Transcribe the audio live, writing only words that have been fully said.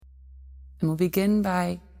And we'll begin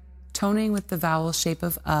by toning with the vowel shape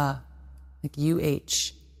of like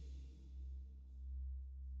UH.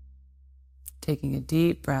 Taking a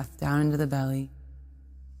deep breath down into the belly.